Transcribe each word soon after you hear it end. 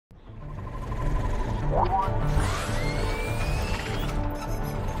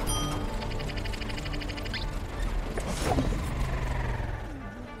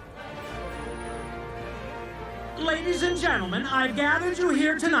Ladies and gentlemen, I've gathered you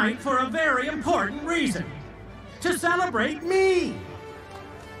here tonight for a very important reason. To celebrate me!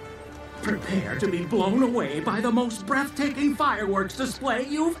 Prepare to be blown away by the most breathtaking fireworks display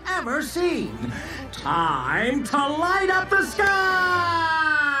you've ever seen. Time to light up the sky!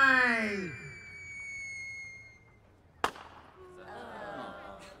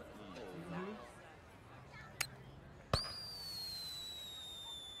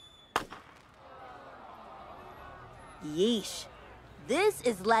 Yeesh. This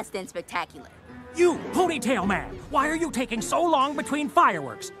is less than spectacular. You, ponytail man! Why are you taking so long between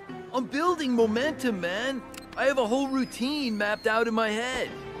fireworks? I'm building momentum, man. I have a whole routine mapped out in my head.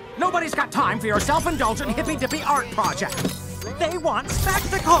 Nobody's got time for your self-indulgent hippy-dippy art project. They want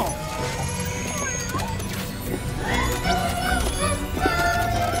spectacle!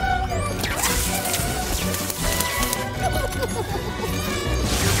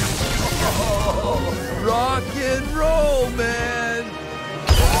 Rock and roll, man!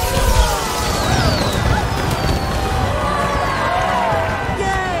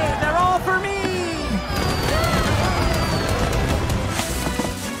 Yay! They're all for me!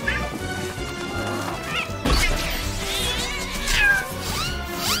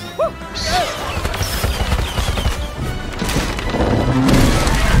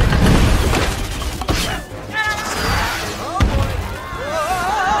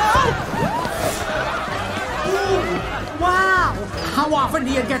 Wow! How often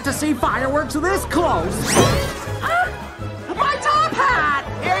do you get to see fireworks this close?